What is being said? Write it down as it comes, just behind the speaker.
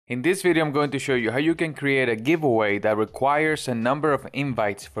In this video, I'm going to show you how you can create a giveaway that requires a number of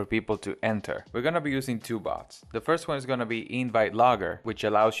invites for people to enter. We're going to be using two bots. The first one is going to be Invite Logger, which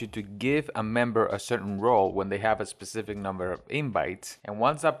allows you to give a member a certain role when they have a specific number of invites. And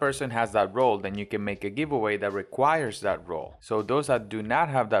once that person has that role, then you can make a giveaway that requires that role. So those that do not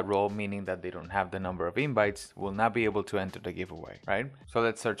have that role, meaning that they don't have the number of invites, will not be able to enter the giveaway, right? So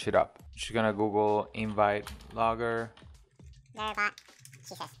let's search it up. Just going to Google Invite Logger. Bot.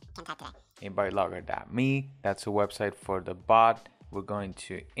 She says, can type today. InviteLogger.me. That's a website for the bot. We're going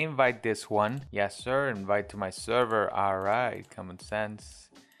to invite this one. Yes, sir. Invite to my server. All right. Common sense.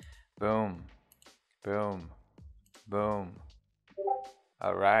 Boom. Boom. Boom.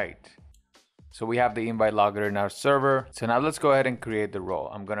 All right. So we have the invite logger in our server. So now let's go ahead and create the role.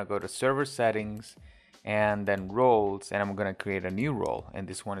 I'm going to go to server settings and then roles, and I'm going to create a new role. And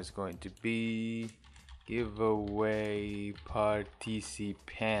this one is going to be giveaway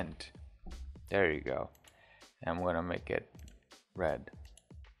participant. There you go. I'm gonna make it red.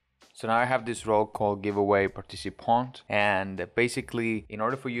 So now I have this role called giveaway participant, and basically in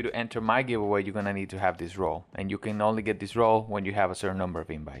order for you to enter my giveaway, you're gonna need to have this role, and you can only get this role when you have a certain number of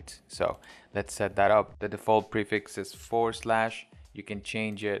invites. So let's set that up. The default prefix is /. You can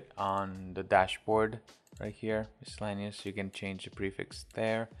change it on the dashboard right here, miscellaneous. You can change the prefix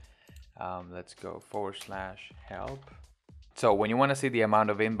there. Let's go /help. So when you want to see the amount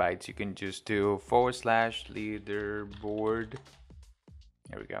of invites, you can just do /leaderboard.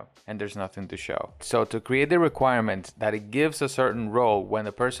 There we go. And there's nothing to show. So to create the requirement that it gives a certain role when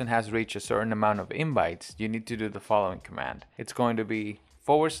the person has reached a certain amount of invites, you need to do the following command. It's going to be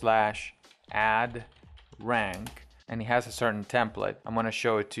 /add rank. And it has a certain template. I'm going to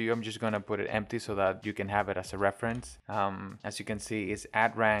show it to you. I'm just going to put it empty so that you can have it as a reference. As you can see, it's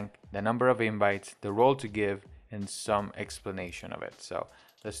add rank, the number of invites, the role to give, and some explanation of it. So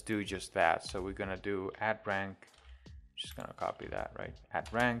let's do just that. So we're going to do add rank. Just going to copy that, right?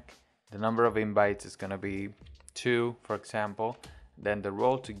 Add rank. The number of invites is going to be 2, for example. Then the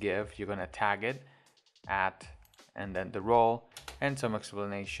role to give, you're going to tag it at, and then the role and some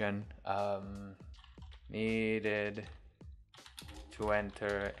explanation. Needed to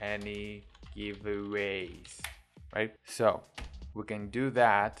enter any giveaways, right? So we can do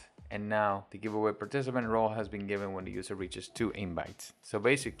that, and now the giveaway participant role has been given when the user reaches 2 invites. So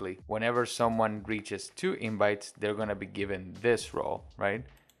basically, whenever someone reaches 2 invites, they're going to be given this role, right?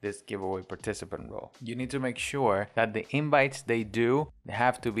 This giveaway participant role. You need to make sure that the invites they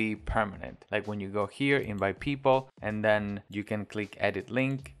have to be permanent. Like when you go here, invite people, and then you can click edit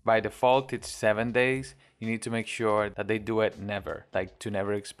link. By default, it's 7 days. You need to make sure that they do it never, like to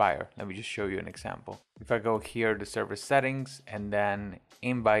never expire. Let me just show you an example. If I go here to server settings and then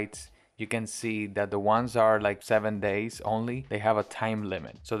invites, you can see that the ones are like 7 days only. They have a time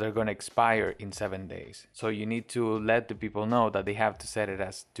limit, so they're going to expire in 7 days. So you need to let the people know that they have to set it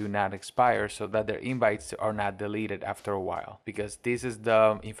as do not expire so that their invites are not deleted after a while, because this is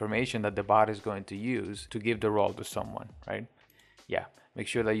the information that the bot is going to use to give the role to someone, right? Yeah, make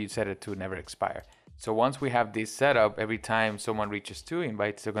sure that you set it to never expire. So once we have this set up, every time someone reaches 2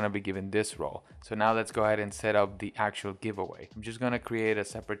 invites, they're going to be given this role. So now let's go ahead and set up the actual giveaway. I'm just going to create a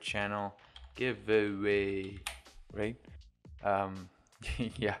separate channel, giveaway, right?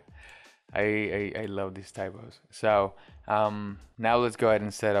 Yeah, I love these typos. So now let's go ahead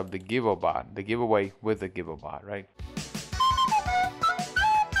and set up the giveaway with the GiveAbot, right?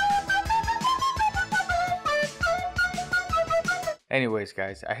 Anyways,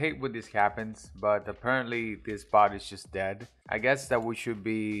 guys, I hate when this happens, but apparently this bot is just dead. I guess that we should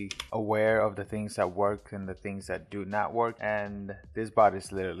be aware of the things that work and the things that do not work, and this bot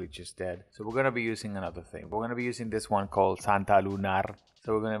is literally just dead. So we're going to be using another thing. We're going to be using this one called Santa Lunar.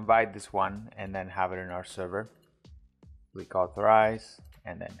 So we're going to invite this one and then have it in our server. Click authorize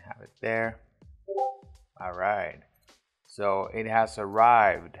and then have it there. All right. So it has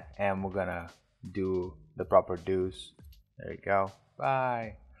arrived, and we're going to do the proper do's. There you go.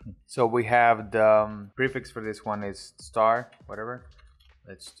 Bye. So we have the prefix for this one is star, whatever.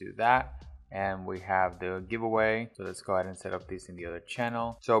 Let's do that. And we have the giveaway. So let's go ahead and set up this in the other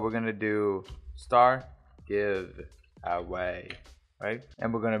channel. So we're going to do star give away, right?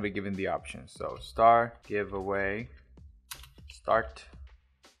 And we're going to be given the options. So star giveaway start.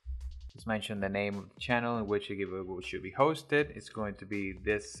 Let's mention the name of the channel in which the giveaway should be hosted. It's going to be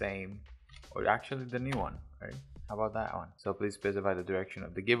this same, or actually the new one, right? How about that one? So please specify the direction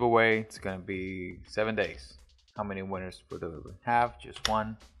of the giveaway. It's going to be 7 days. How many winners will we have? Just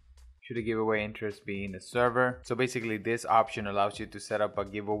one. Should a giveaway interest be in the server? So basically this option allows you to set up a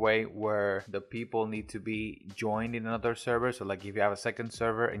giveaway where the people need to be joined in another server. So like if you have a second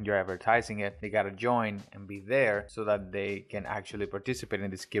server and you're advertising it, they gotta join and be there so that they can actually participate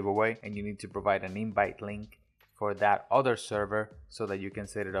in this giveaway, and you need to provide an invite link for that other server so that you can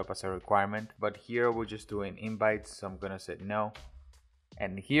set it up as a requirement. But here we're just doing invites, so I'm gonna say no.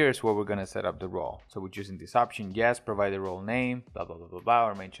 And here's where we're gonna set up the role. So we're choosing this option, yes, provide the role name, blah blah blah blah blah,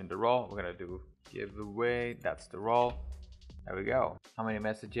 or mention the role. We're gonna do giveaway, that's the role. There we go. How many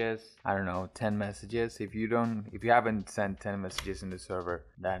messages? I don't know, 10 messages. If you haven't sent 10 messages in the server,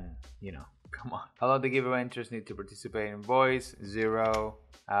 then come on. How long the giveaway interest need to participate in voice? 0.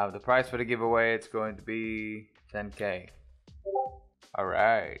 The price for the giveaway, it's going to be 10K.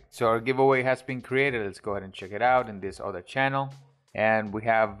 Alright, so our giveaway has been created. Let's go ahead and check it out in this other channel. And we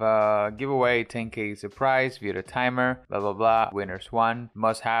have giveaway, 10K is the price, view the timer, blah blah blah, winners won.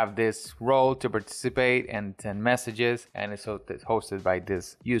 Must have this role to participate and 10 messages, and it's hosted by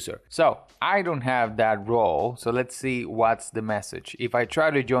this user. So I don't have that role, so let's see what's the message. If I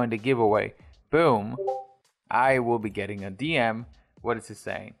try to join the giveaway, boom, I will be getting a DM. What is it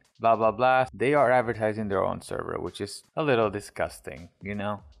saying? Blah blah blah. They are advertising their own server, which is a little disgusting. You're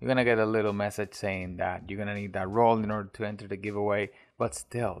gonna get a little message saying that you're gonna need that role in order to enter the giveaway, but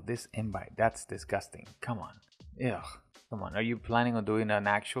still, this invite, that's disgusting. Come on. Ugh. Come on, are you planning on doing an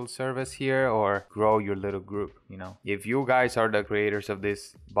actual service here, or grow your little group? If you guys are the creators of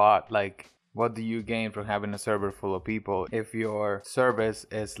this bot, like, what do you gain from having a server full of people if your service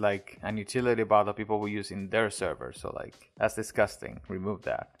is like an utility bot that people will use in their server? So like, that's disgusting. Remove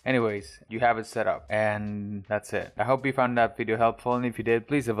that. Anyways, you have it set up, and that's it. I hope you found that video helpful, and if you did,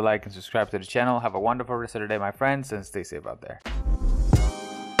 please leave a like and subscribe to the channel. Have a wonderful rest of the day, my friends, and stay safe out there.